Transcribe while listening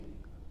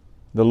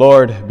The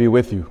Lord be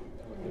with you.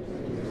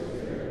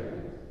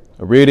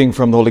 A reading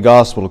from the Holy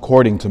Gospel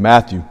according to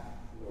Matthew.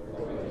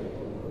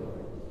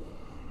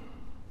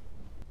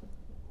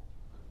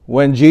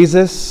 When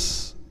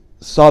Jesus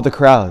saw the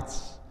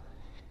crowds,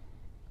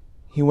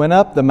 he went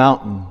up the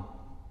mountain,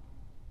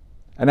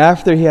 and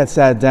after he had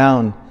sat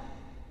down,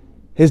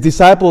 his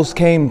disciples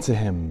came to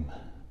him.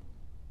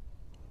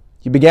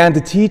 He began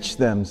to teach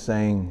them,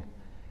 saying,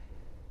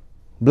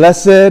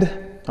 "Blessed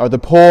are the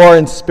poor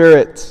in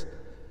spirit,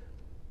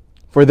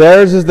 for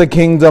theirs is the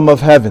kingdom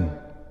of heaven.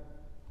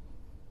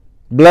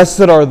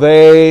 Blessed are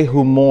they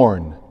who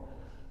mourn,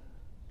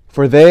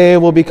 for they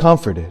will be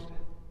comforted.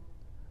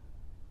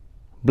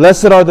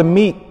 Blessed are the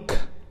meek,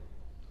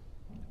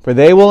 for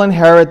they will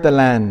inherit the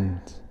land.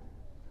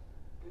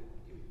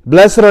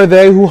 Blessed are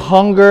they who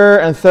hunger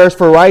and thirst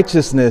for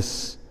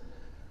righteousness,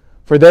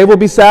 for they will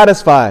be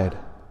satisfied.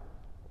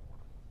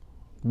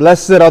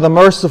 Blessed are the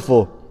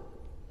merciful,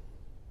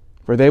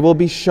 for they will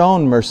be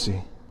shown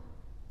mercy.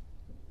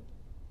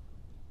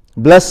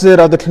 Blessed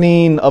are the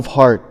clean of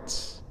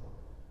heart,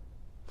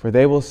 for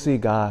they will see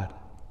God.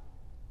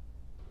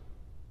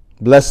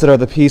 Blessed are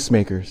the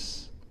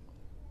peacemakers,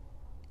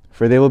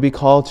 for they will be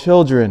called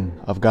children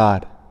of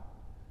God.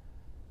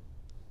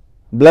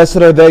 Blessed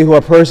are they who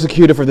are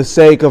persecuted for the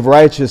sake of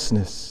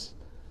righteousness,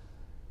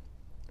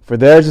 for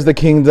theirs is the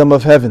kingdom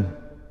of heaven.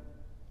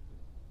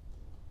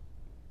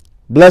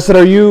 Blessed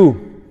are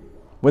you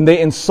when they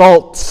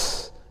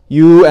insult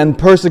you and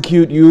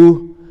persecute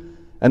you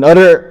and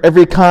utter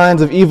every kind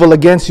of evil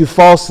against you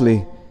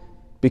falsely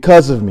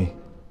because of me.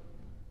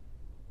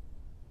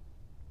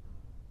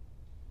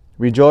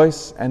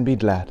 Rejoice and be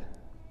glad,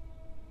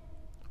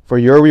 for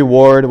your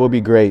reward will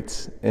be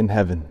great in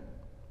heaven."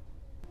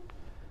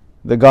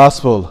 The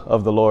Gospel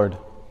of the Lord.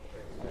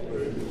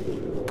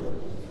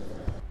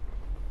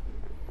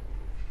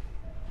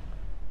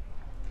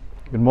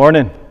 Good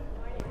morning.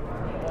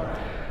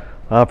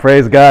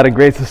 Praise God, and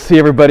great to see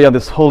everybody on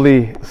this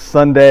holy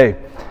Sunday.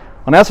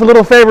 I want to ask for a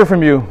little favor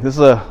from you. This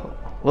is a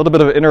little bit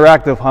of an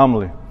interactive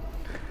homily.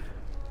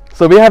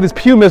 So we have these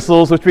pew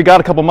missals, which we got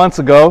a couple months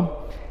ago.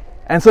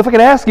 And so if I could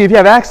ask you, if you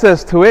have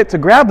access to it, to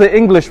grab the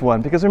English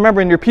one. Because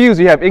remember, in your pews,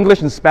 you have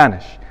English and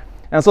Spanish.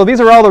 And so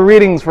these are all the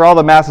readings for all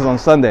the Masses on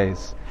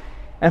Sundays.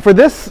 And for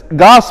this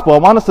Gospel, I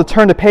want us to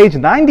turn to page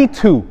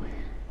 92.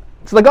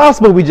 It's the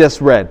Gospel we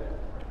just read.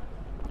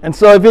 And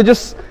so if you'll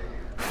just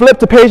flip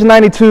to page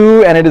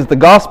 92, and it is the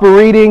Gospel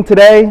reading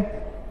today.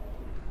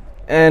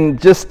 And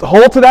just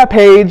hold to that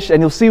page,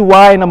 and you'll see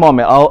why in a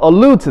moment. I'll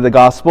allude to the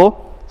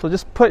Gospel. So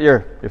just put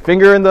your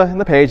finger in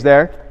the page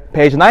there.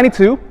 Page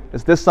 92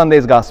 is this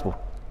Sunday's Gospel.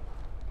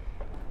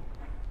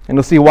 And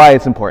you'll see why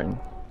it's important.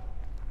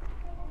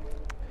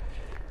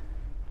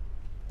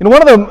 You know,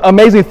 one of the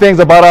amazing things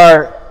about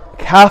our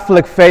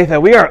Catholic faith,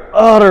 that we are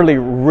utterly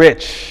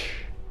rich.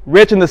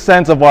 Rich in the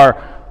sense of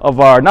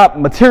our not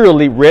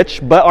materially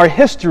rich, but our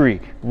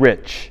history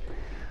rich.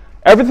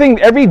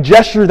 Every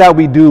gesture that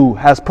we do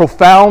has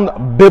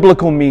profound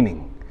biblical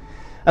meaning.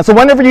 And so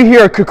whenever you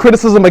hear a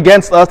criticism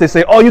against us, they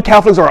say, "Oh, you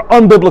Catholics are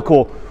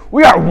unbiblical."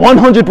 We are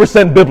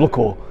 100%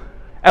 biblical.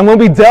 And when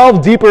we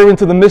delve deeper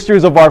into the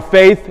mysteries of our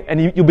faith,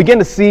 and you begin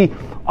to see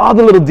all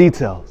the little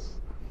details.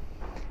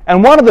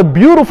 And one of the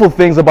beautiful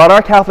things about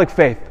our Catholic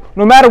faith,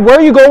 no matter where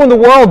you go in the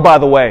world, by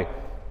the way,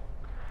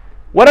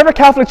 whatever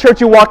Catholic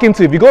church you walk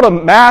into, if you go to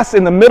Mass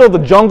in the middle of the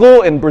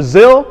jungle in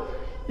Brazil,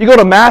 you go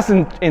to Mass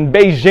in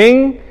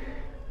Beijing,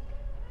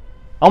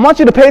 I want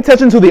you to pay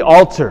attention to the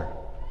altar.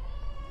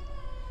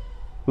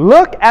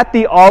 Look at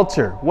the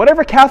altar,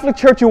 whatever Catholic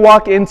church you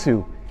walk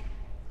into,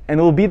 and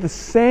it will be the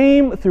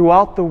same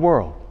throughout the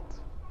world.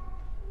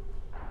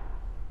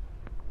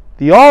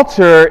 The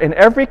altar in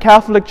every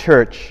Catholic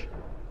church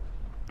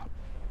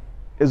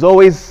is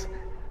always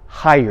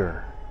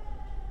higher.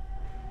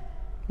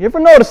 You ever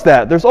notice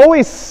that? There's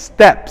always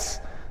steps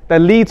that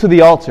lead to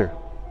the altar.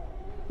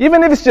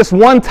 Even if it's just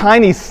one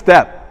tiny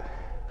step,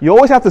 you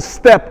always have to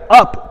step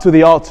up to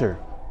the altar.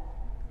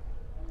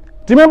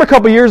 Do you remember a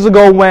couple years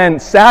ago when,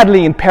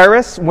 sadly in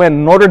Paris,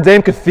 when Notre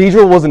Dame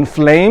Cathedral was in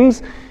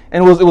flames?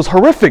 And it was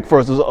horrific for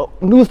us. It was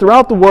news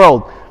throughout the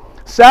world.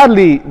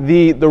 Sadly,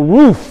 the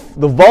roof,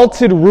 the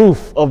vaulted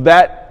roof of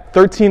that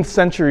 13th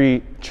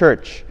century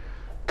church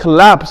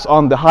collapsed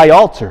on the high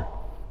altar.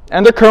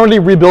 And they're currently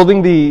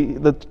rebuilding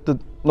the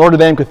Notre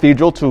Dame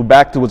Cathedral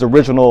back to its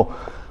original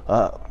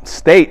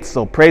state.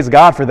 So praise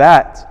God for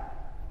that.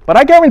 But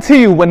I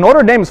guarantee you, when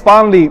Notre Dame is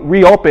finally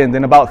reopened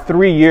in about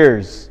 3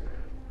 years,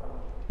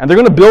 and they're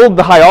going to build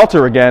the high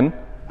altar again,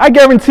 I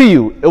guarantee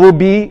you it will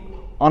be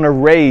on a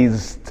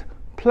raised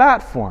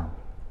platform.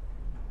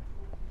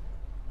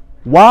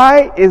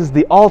 Why is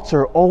the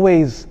altar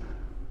always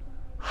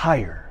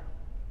higher?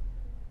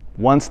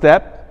 1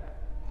 step,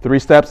 3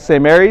 steps to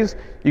St. Mary's.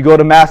 You go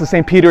to Mass at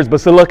St. Peter's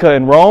Basilica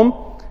in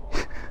Rome.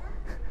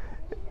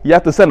 You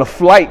have to send a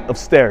flight of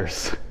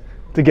stairs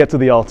to get to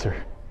the altar.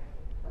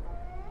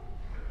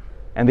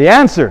 And the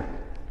answer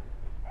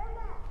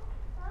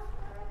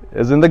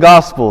is in the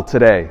Gospel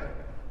today,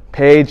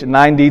 page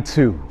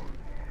 92.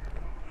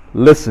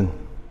 Listen.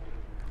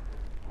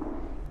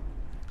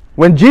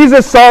 When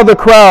Jesus saw the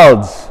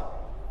crowds,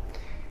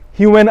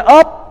 he went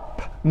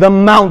up the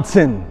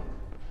mountain.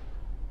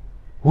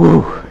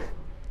 Whew,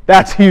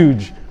 that's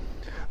huge.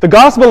 The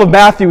Gospel of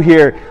Matthew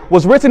here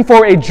was written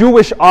for a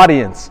Jewish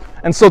audience.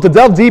 And so to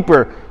delve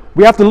deeper,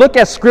 we have to look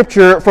at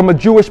Scripture from a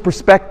Jewish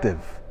perspective.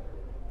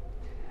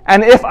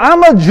 And if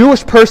I'm a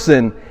Jewish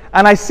person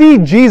and I see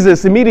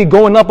Jesus immediately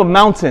going up a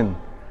mountain,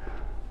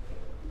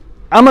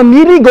 I'm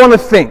immediately going to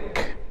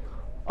think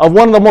of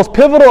one of the most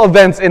pivotal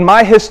events in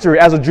my history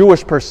as a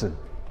Jewish person.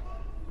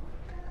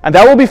 And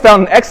that will be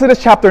found in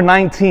Exodus chapter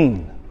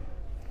 19.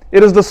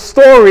 It is the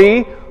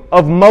story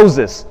of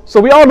Moses. So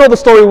we all know the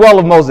story well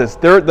of Moses.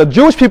 The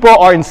Jewish people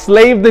are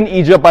enslaved in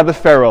Egypt by the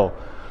Pharaoh.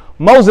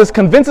 Moses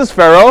convinces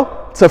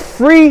Pharaoh to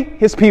free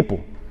his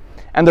people.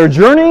 And they're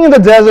journeying in the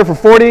desert for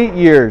 40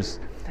 years.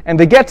 And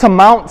they get to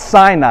Mount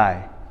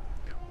Sinai.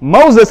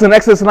 Moses in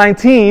Exodus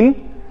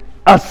 19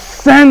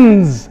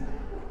 ascends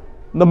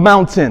the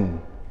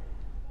mountain.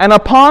 And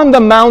upon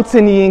the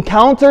mountain he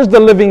encounters the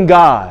living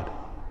God.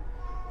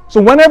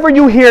 So whenever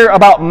you hear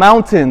about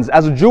mountains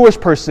as a Jewish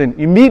person,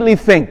 you immediately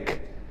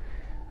think,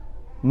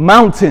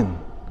 mountain,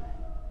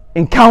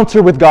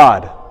 encounter with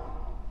God.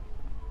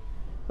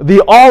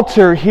 The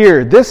altar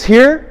here, this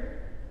here,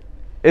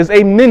 is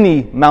a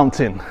mini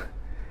mountain.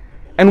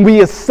 And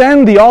we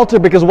ascend the altar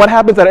because what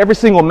happens at every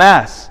single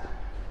Mass?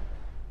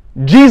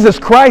 Jesus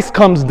Christ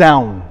comes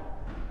down.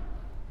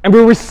 And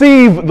we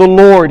receive the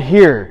Lord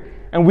here.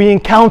 And we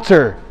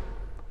encounter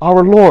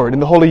our Lord in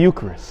the Holy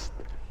Eucharist.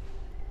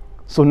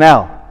 So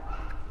now,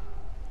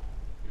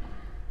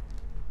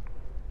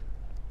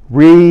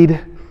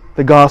 read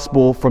the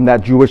Gospel from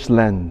that Jewish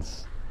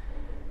lens.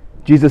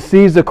 Jesus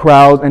sees the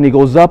crowds and he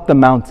goes up the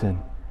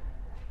mountain.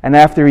 And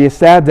after he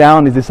sat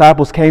down, his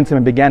disciples came to him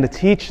and began to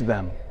teach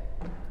them.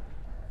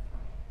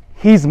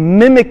 He's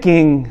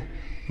mimicking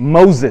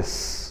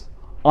Moses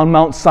on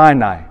Mount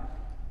Sinai.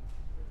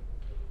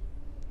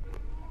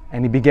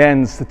 And he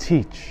begins to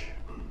teach.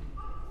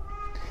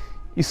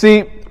 You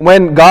see,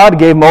 when God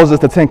gave Moses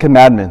the 10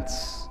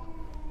 Commandments,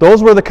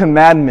 those were the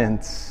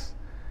commandments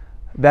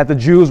that the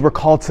Jews were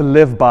called to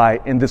live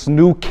by in this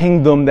new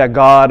kingdom that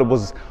God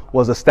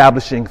was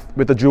establishing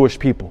with the Jewish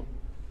people.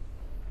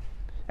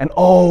 And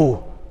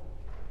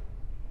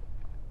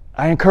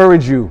I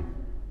encourage you,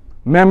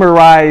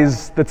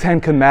 memorize the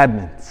 10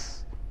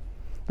 Commandments.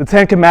 The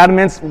 10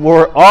 Commandments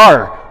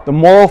are the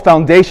moral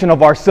foundation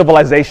of our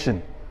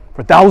civilization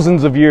for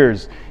thousands of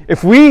years.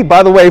 If we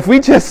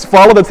just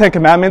follow the 10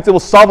 Commandments, it will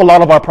solve a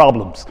lot of our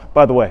problems,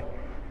 by the way.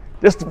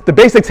 Just the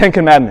basic 10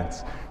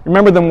 Commandments.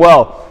 Remember them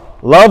well.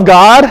 Love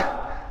God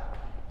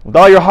with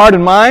all your heart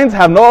and mind.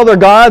 Have no other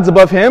gods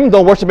above Him.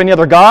 Don't worship any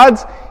other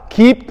gods.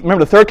 Remember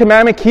the third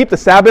commandment, keep the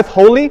Sabbath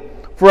holy.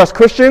 For us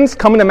Christians,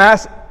 coming to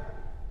Mass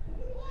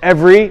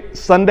every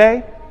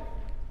Sunday.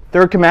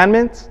 Third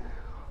commandment.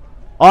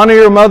 Honor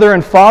your mother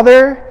and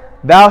father.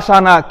 Thou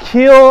shalt not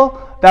kill.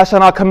 Thou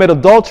shalt not commit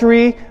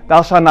adultery.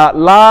 Thou shalt not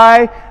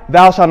lie.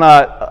 Thou shalt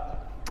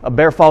not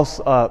bear false.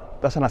 Thou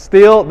shalt not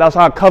steal. Thou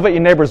shalt not covet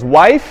your neighbor's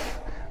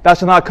wife. Thou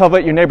shalt not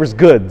covet your neighbor's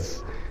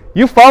goods.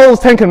 You follow those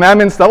 10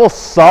 commandments, that will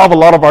solve a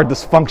lot of our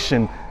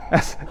dysfunction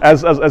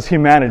as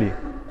humanity.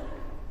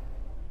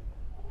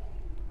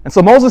 And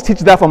so Moses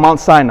teaches that from Mount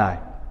Sinai,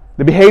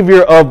 the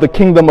behavior of the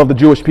kingdom of the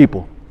Jewish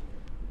people.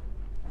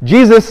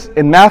 Jesus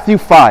in Matthew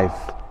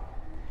 5.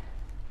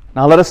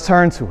 Now let us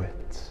turn to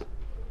it.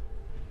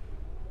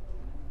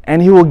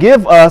 And he will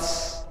give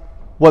us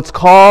what's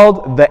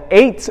called the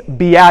 8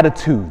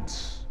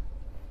 Beatitudes.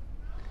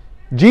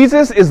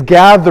 Jesus is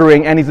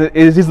gathering and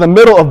he's in the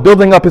middle of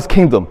building up his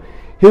kingdom.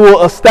 He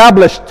will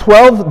establish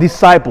 12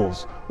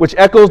 disciples, which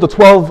echoes the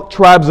 12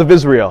 tribes of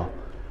Israel.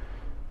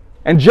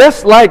 And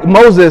just like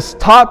Moses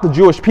taught the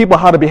Jewish people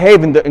how to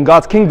behave in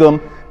God's kingdom,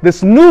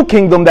 this new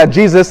kingdom that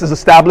Jesus is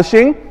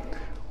establishing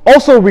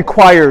also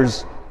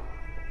requires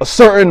a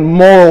certain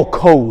moral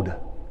code.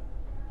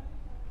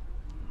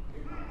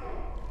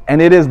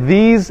 And it is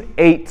these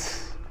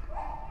 8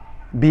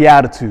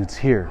 Beatitudes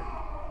here.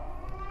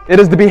 It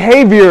is the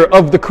behavior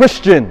of the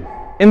Christian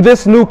in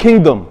this new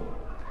kingdom.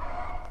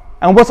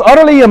 And what's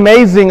utterly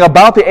amazing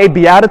about the 8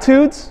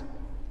 Beatitudes,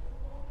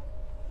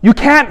 you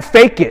can't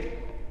fake it.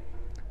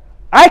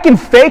 I can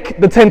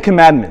fake the 10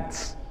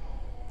 Commandments.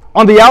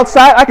 On the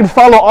outside, I can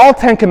follow all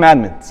 10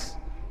 Commandments.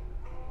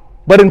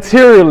 But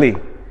interiorly,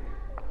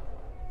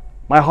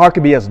 my heart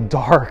can be as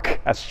dark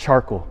as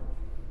charcoal.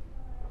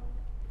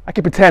 I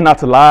can pretend not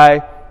to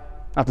lie,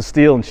 not to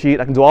steal and cheat.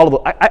 I can do all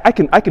of it.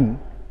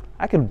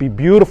 I can be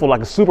beautiful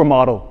like a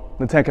supermodel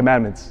in the 10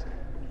 Commandments.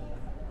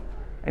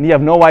 And you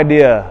have no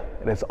idea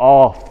that it's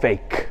all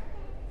fake.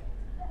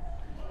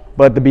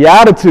 But the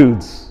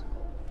Beatitudes,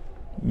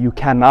 you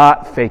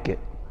cannot fake it.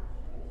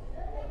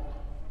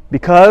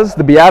 Because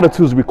the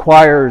Beatitudes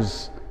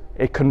requires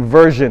a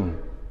conversion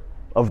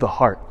of the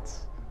heart.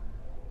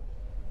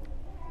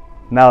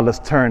 Now let's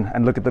turn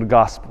and look at the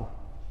gospel.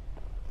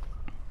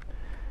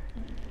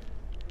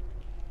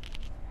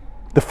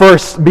 The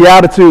first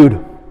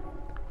Beatitude.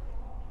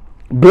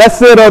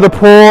 Blessed are the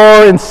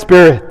poor in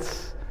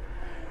spirit,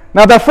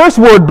 Now that first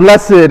word,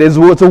 blessed,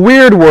 it's a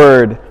weird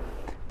word.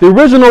 The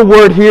original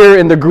word here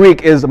in the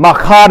Greek is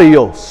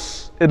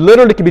makarios. It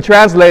literally can be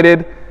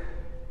translated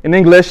in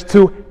English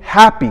to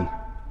happy.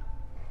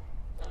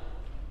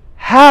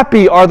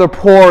 Happy are the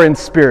poor in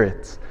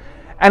spirit.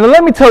 And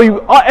let me tell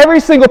you, every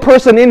single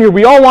person in here,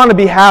 we all want to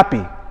be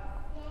happy.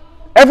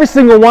 Every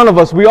single one of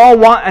us, we all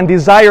want and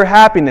desire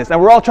happiness. And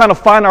we're all trying to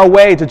find our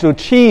way to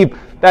achieve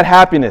that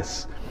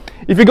happiness.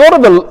 If you go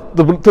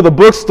to the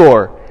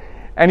bookstore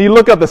and you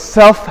look at the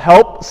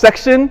self-help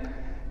section,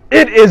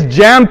 it is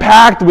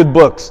jam-packed with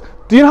books.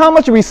 Do you know how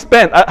much we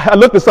spent? I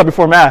looked this up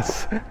before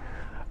Mass,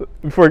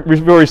 before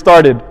we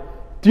started.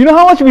 Do you know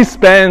how much we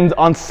spend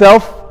on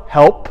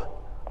self-help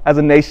as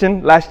a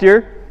nation last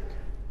year?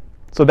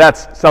 So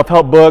that's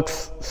self-help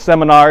books,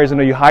 seminars,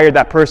 you hired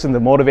that person to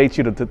motivate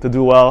you to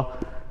do well.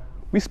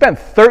 We spent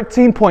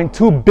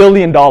 $13.2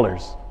 billion.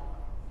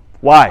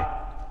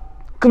 Why?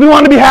 Because we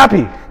want to be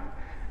happy.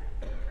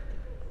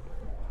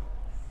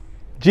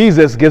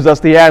 Jesus gives us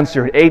the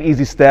answer, 8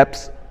 easy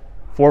steps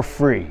for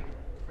free.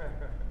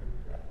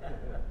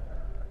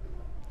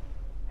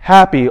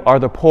 Happy are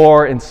the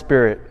poor in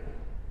spirit.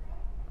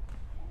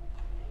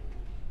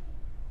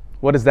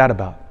 What is that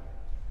about?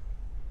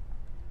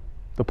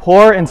 The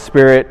poor in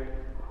spirit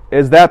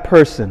is that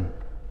person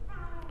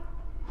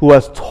who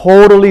has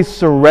totally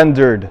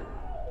surrendered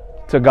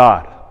to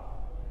God.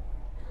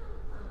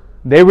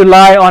 They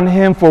rely on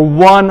Him for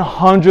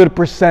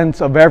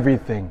 100% of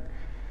everything.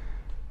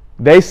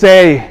 They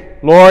say,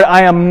 Lord,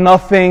 I am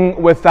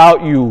nothing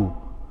without you.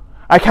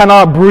 I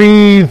cannot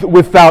breathe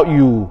without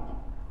you.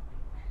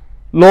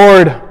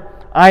 Lord,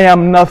 I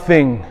am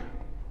nothing.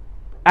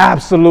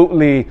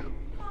 Absolutely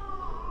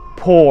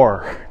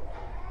poor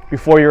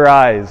before your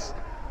eyes.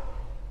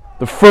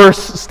 The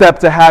first step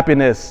to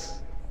happiness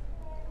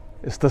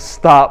is to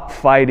stop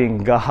fighting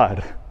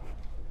God.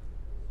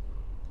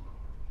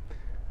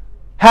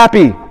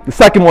 Happy, the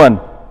second one,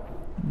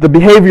 the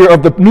behavior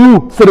of the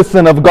new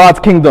citizen of God's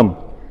kingdom.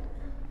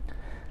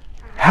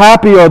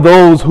 Happy are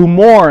those who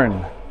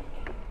mourn.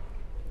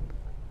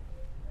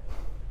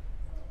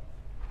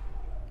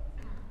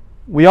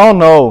 We all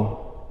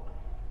know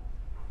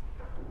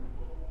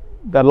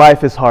that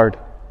life is hard.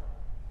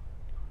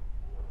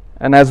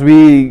 And as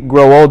we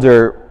grow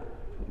older,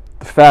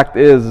 the fact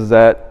is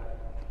that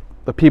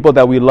the people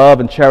that we love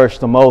and cherish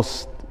the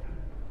most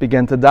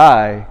begin to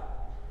die.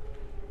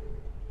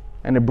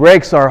 And it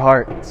breaks our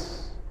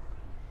hearts.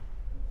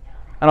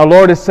 And our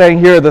Lord is saying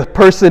here, the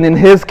person in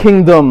His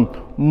kingdom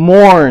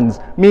mourns,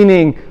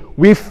 meaning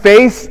we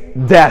face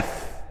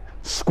death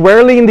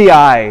squarely in the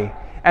eye,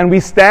 and we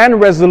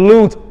stand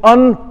resolute,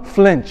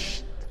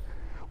 unflinched.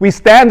 We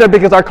stand there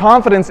because our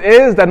confidence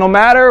is that no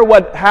matter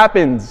what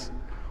happens,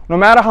 no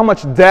matter how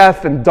much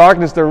death and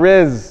darkness there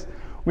is,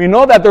 we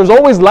know that there's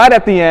always light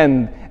at the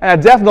end, and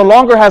that death no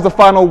longer has the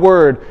final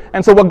word.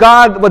 And so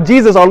what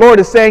Jesus, our Lord,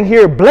 is saying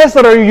here, blessed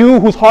are you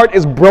whose heart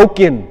is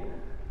broken.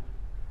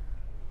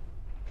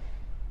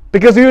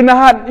 Because you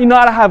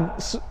not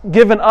have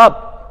given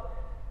up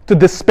to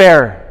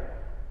despair.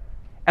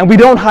 And we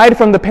don't hide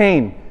from the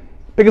pain.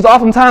 Because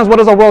oftentimes, what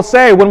does our world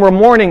say? When we're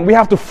mourning, we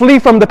have to flee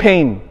from the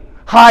pain,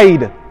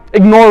 hide,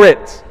 ignore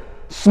it,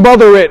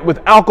 smother it with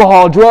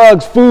alcohol,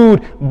 drugs,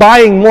 food,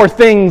 buying more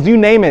things, you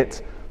name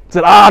it.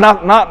 Said,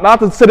 not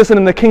the citizen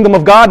in the kingdom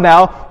of God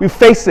now. We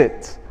face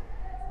it.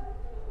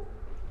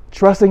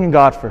 Trusting in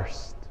God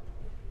first.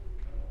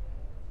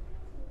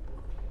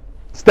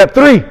 Step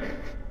 3.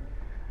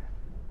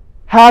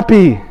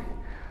 Happy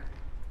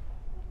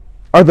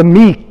are the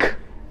meek.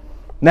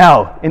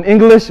 Now, in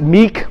English,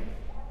 meek,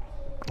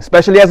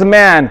 especially as a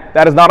man,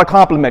 that is not a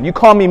compliment. You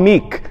call me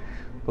meek.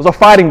 Those are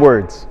fighting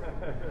words.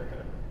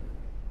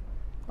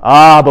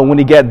 But when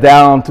you get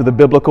down to the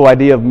biblical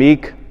idea of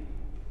meek,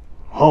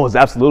 it's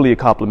absolutely a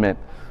compliment.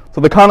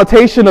 So the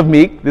connotation of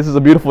meek, this is a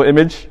beautiful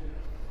image.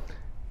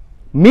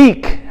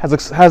 Meek has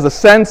a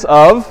sense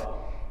of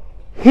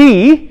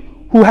he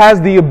who has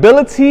the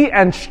ability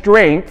and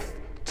strength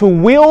to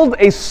wield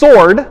a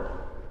sword,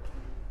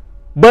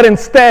 but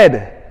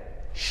instead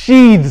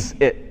sheathes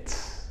it.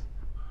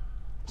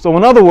 So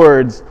in other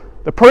words,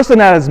 the person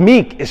that is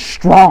meek is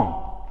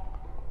strong,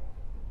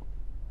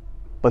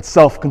 but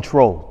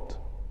self-controlled,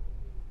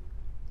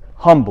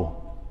 humble.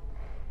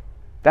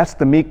 That's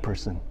the meek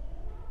person.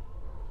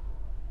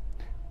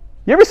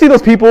 You ever see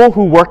those people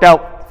who work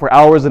out for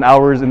hours and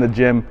hours in the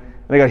gym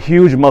and they got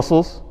huge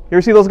muscles? You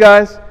ever see those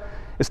guys?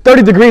 It's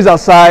 30 degrees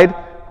outside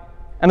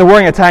and they're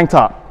wearing a tank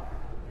top.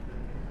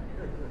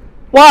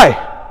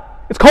 Why?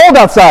 It's cold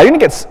outside. You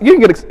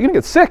can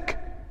get sick.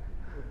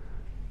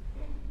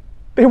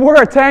 They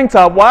wear a tank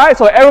top. Why?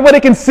 So everybody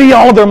can see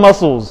all their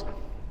muscles.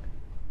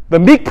 The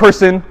meek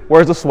person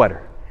wears a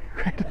sweater.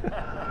 Right?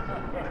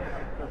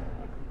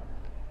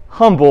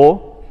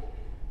 Humble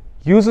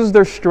uses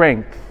their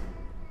strength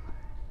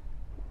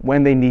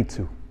when they need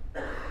to.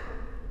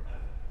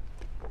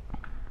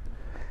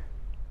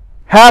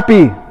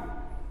 Happy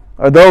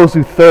are those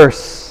who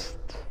thirst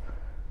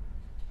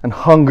and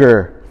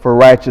hunger for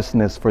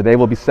righteousness, for they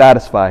will be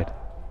satisfied.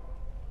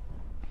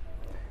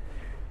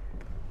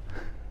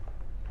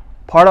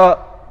 Part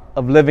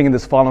of living in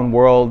this fallen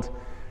world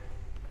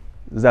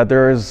is that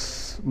there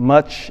is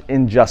much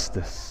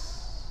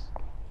injustice.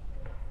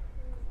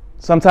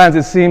 Sometimes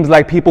it seems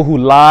like people who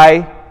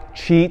lie,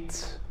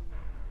 cheat,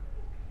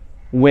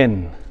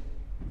 win.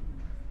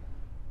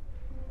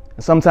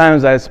 And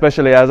sometimes,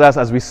 especially as us,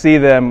 as we see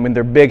them in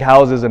their big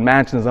houses and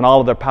mansions and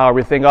all of their power,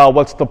 we think, oh,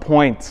 what's the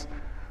point?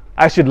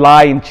 I should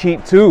lie and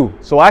cheat too,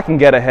 so I can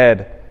get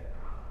ahead.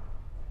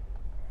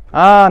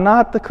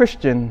 Not the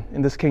Christian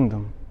in this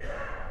kingdom.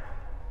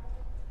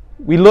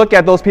 We look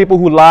at those people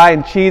who lie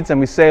and cheat and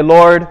we say,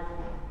 Lord,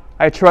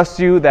 I trust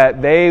you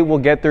that they will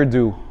get their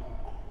due.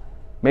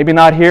 Maybe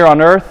not here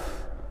on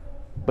earth,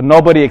 but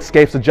nobody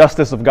escapes the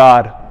justice of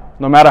God,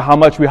 no matter how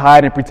much we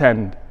hide and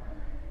pretend.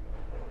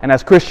 And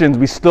as Christians,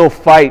 we still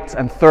fight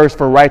and thirst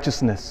for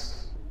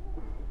righteousness.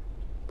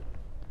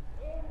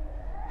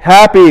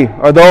 Happy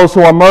are those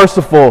who are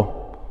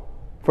merciful,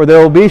 for they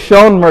will be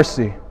shown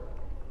mercy.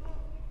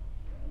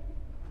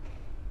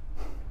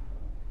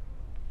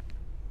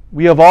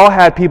 We have all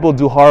had people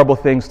do horrible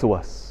things to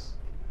us.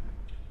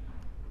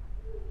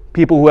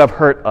 People who have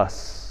hurt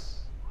us.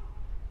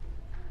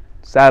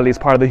 Sadly, it's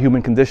part of the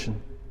human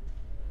condition.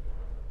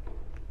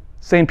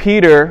 St.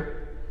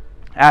 Peter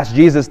asked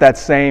Jesus that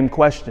same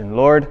question,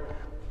 Lord,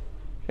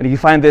 and you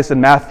find this in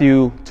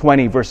Matthew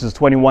 20, verses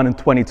 21 and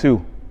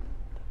 22.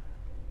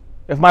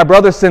 If my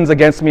brother sins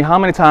against me, how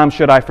many times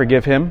should I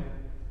forgive him?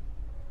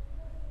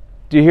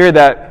 Do you hear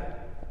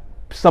that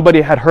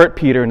somebody had hurt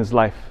Peter in his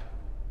life?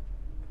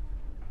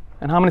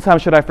 And how many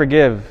times should I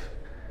forgive?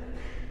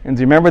 And do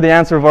you remember the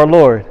answer of our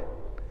Lord?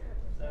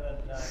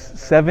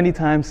 70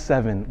 times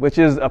 7, which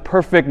is a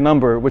perfect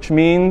number, which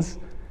means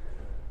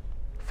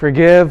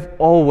forgive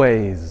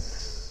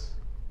always.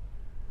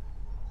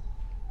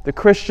 The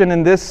Christian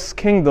in this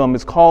kingdom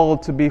is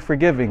called to be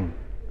forgiving.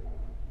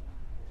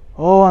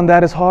 Oh, and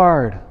that is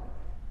hard.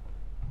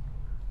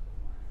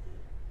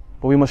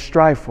 But we must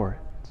strive for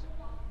it.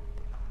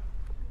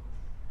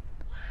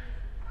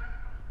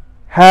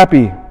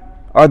 Happy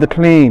are the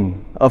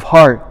clean of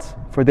heart,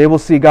 for they will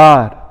see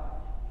God.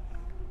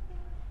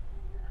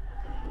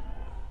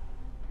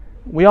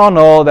 We all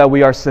know that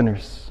we are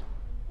sinners.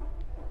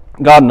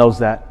 God knows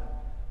that.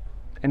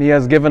 And He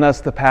has given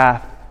us the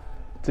path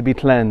to be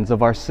cleansed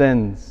of our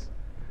sins.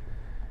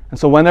 And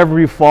so whenever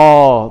we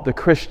fall, the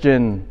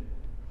Christian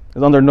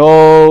is under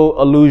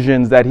no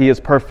illusions that he is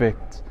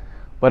perfect.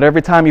 But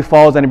every time he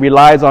falls and he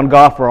relies on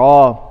God for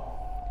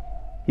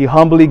all, he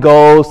humbly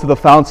goes to the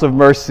founts of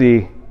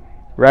mercy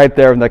right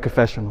there in that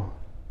confessional.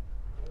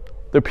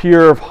 The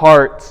pure of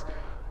heart,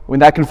 when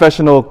that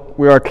confessional,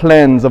 we are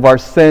cleansed of our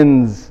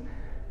sins.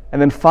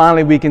 And then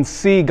finally we can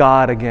see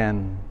God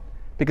again.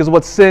 Because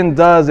what sin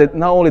does, it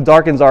not only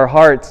darkens our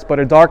hearts, but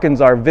it darkens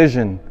our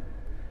vision.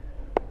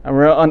 And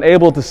we're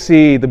unable to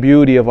see the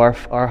beauty of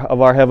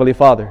our Heavenly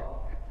Father.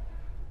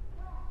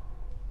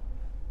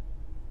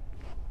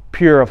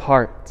 Pure of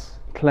heart,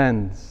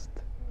 cleansed.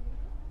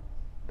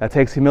 That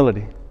takes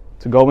humility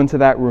to go into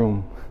that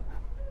room.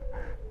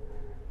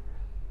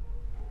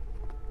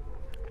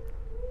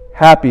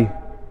 Happy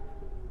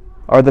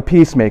are the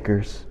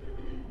peacemakers,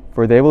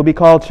 for they will be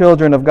called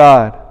children of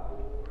God.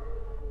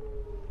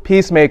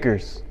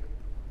 Peacemakers.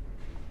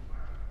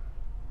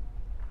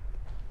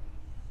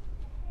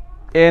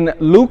 In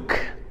Luke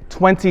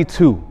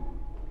 22,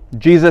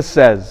 Jesus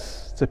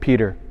says to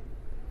Peter,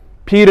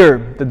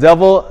 Peter, the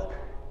devil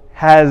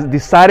has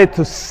decided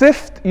to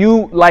sift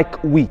you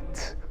like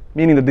wheat,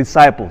 meaning the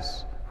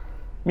disciples.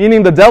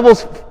 Meaning the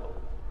devil's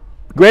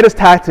greatest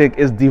tactic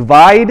is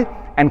divide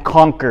and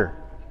conquer.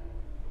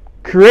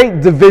 Create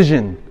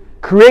division,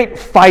 create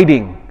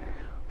fighting,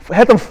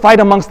 let them fight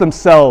amongst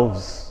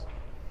themselves.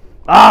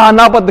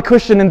 Not but the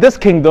Christian in this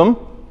kingdom.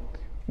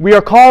 We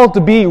are called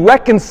to be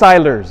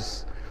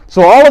reconcilers.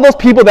 So all of those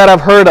people that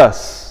have hurt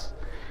us,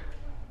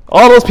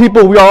 all those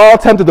people we are all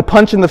tempted to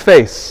punch in the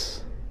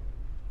face.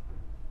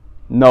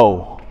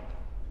 No.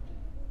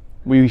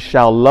 We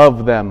shall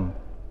love them,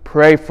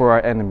 pray for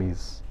our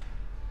enemies,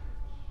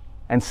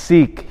 and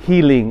seek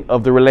healing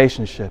of the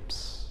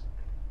relationships.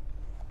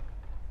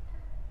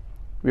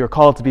 We are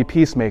called to be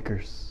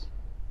peacemakers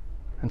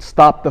and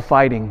stop the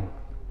fighting.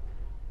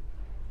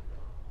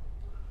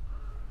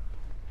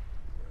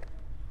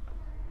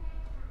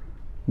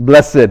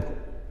 Blessed,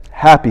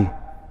 happy,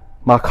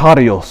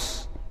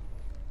 Makarios,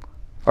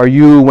 are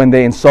you when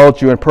they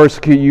insult you and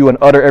persecute you and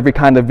utter every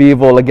kind of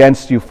evil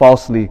against you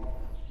falsely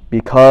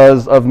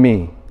because of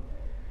me.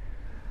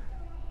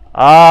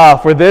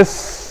 For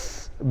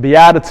this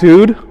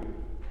beatitude,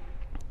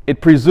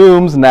 it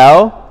presumes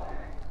now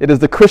it is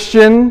the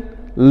Christian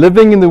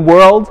living in the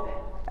world,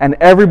 and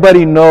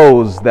everybody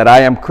knows that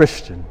I am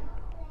Christian.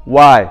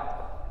 Why?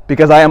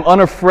 Because I am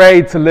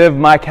unafraid to live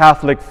my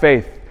Catholic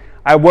faith.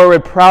 I wear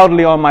it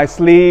proudly on my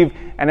sleeve,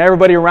 and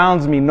everybody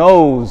around me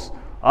knows,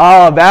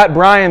 that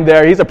Brian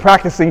there, he's a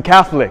practicing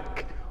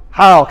Catholic.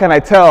 How can I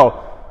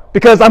tell?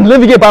 Because I'm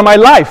living it by my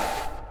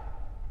life.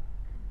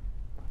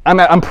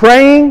 I'm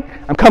praying,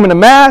 I'm coming to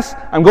Mass,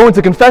 I'm going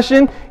to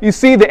confession. You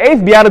see, the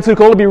 8th Beatitude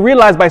can only be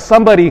realized by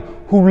somebody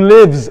who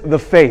lives the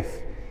faith.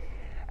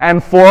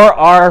 And for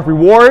our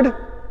reward,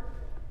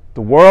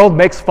 the world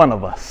makes fun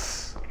of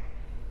us.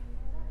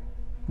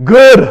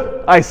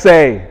 Good, I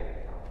say.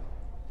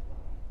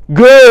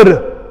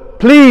 Good.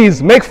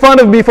 Please make fun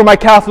of me for my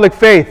Catholic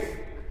faith.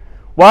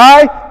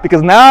 Why?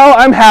 Because now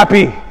I'm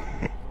happy.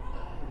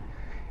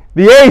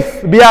 The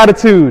 8th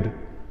beatitude.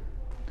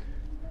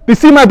 You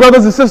see, my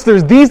brothers and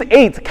sisters, these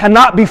 8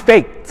 cannot be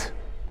faked.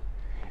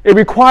 It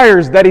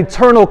requires that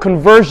eternal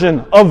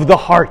conversion of the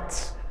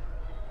heart.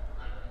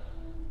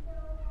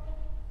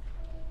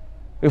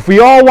 If we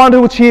all want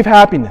to achieve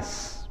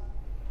happiness,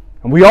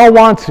 and we all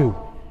want to,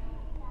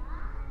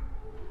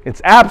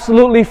 it's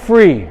absolutely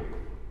free.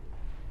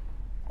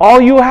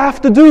 All you have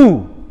to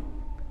do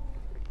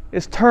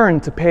is turn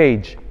to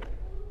page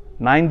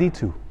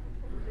 92.